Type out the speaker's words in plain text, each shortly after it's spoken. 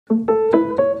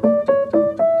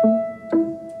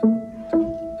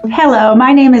Hello,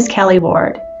 my name is Kelly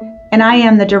Ward, and I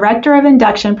am the Director of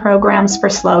Induction Programs for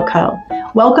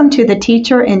SLOCOE. Welcome to the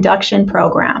Teacher Induction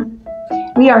Program.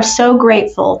 We are so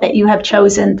grateful that you have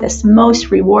chosen this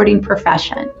most rewarding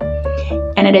profession.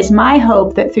 And it is my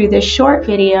hope that through this short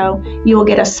video, you will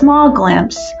get a small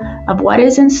glimpse of what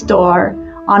is in store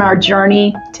on our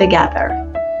journey together.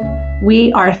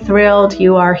 We are thrilled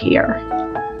you are here.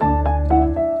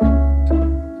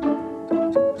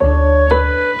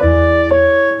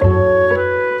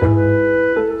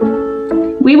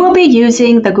 We will be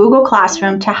using the Google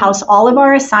Classroom to house all of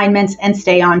our assignments and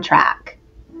stay on track.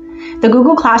 The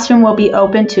Google Classroom will be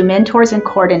open to mentors and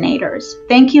coordinators.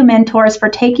 Thank you, mentors, for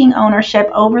taking ownership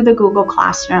over the Google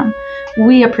Classroom.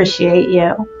 We appreciate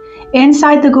you.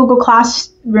 Inside the Google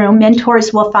Classroom,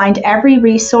 mentors will find every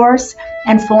resource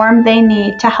and form they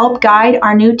need to help guide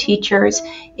our new teachers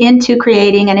into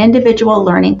creating an individual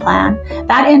learning plan.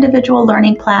 That individual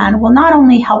learning plan will not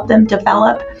only help them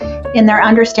develop in their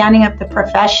understanding of the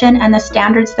profession and the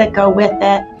standards that go with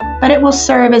it, but it will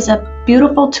serve as a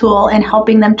beautiful tool in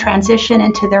helping them transition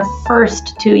into their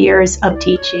first 2 years of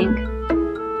teaching.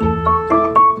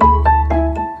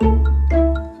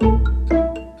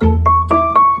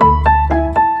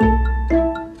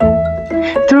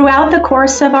 Throughout the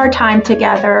course of our time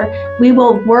together, we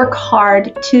will work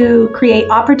hard to create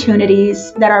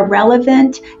opportunities that are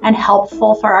relevant and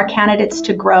helpful for our candidates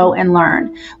to grow and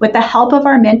learn. With the help of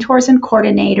our mentors and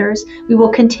coordinators, we will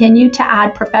continue to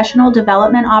add professional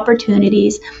development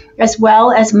opportunities as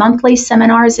well as monthly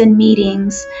seminars and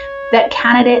meetings that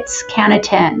candidates can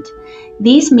attend.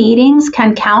 These meetings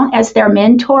can count as their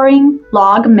mentoring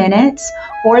log minutes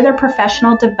or their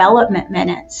professional development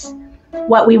minutes.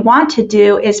 What we want to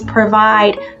do is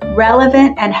provide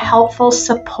relevant and helpful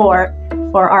support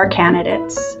for our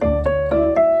candidates.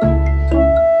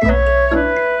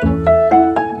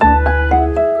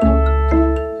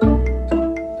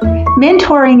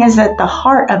 Mentoring is at the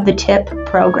heart of the TIP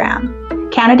program.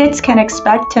 Candidates can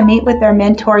expect to meet with their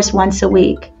mentors once a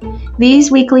week.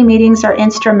 These weekly meetings are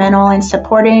instrumental in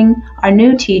supporting our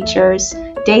new teachers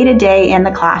day to day in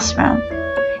the classroom.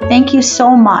 Thank you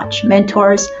so much,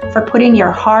 mentors, for putting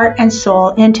your heart and soul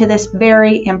into this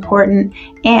very important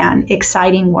and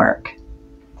exciting work.